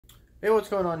Hey, what's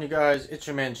going on, you guys? It's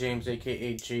your man James,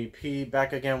 aka JP,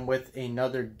 back again with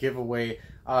another giveaway.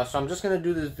 So I'm just gonna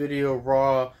do this video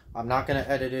raw. I'm not gonna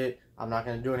edit it. I'm not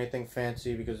gonna do anything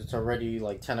fancy because it's already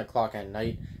like 10 o'clock at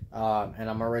night, and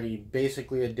I'm already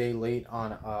basically a day late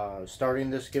on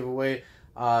starting this giveaway.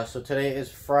 So today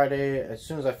is Friday. As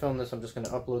soon as I film this, I'm just gonna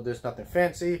upload this. Nothing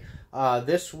fancy.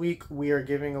 This week we are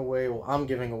giving away. Well, I'm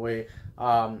giving away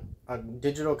a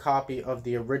digital copy of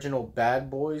the original Bad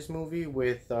Boys movie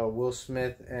with Will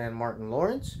Smith and Martin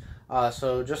Lawrence.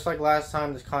 So just like last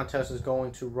time, this contest is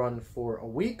going to run for a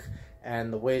week,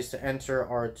 and the ways to enter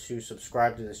are to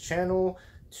subscribe to this channel,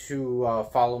 to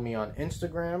follow me on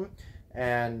Instagram,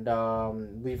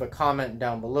 and leave a comment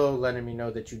down below letting me know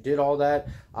that you did all that.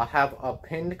 I'll have a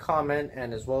pinned comment,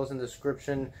 and as well as in the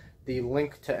description, the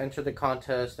link to enter the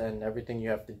contest and everything you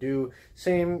have to do.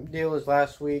 Same deal as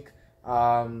last week.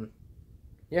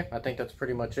 Yeah, I think that's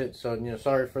pretty much it. So,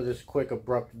 sorry for this quick,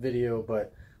 abrupt video,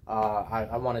 but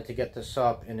I wanted to get this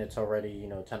up, and it's already,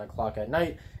 10 o'clock at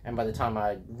night, and by the time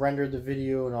I render the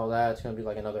video and all that, it's going to be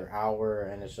like another hour,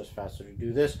 and it's just faster to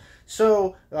do this.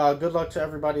 So, good luck to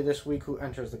everybody this week who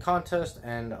enters the contest,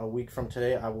 and a week from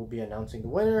today, I will be announcing the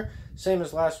winner, same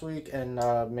as last week, and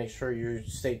make sure you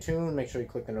stay tuned, make sure you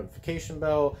click the notification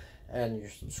bell, and you're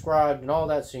subscribed and all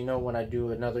that, so you know when I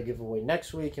do another giveaway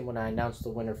next week and when I announce the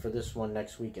winner for this one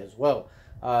next week as well.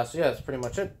 So yeah, that's pretty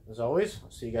much it. As always,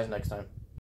 I'll see you guys next time.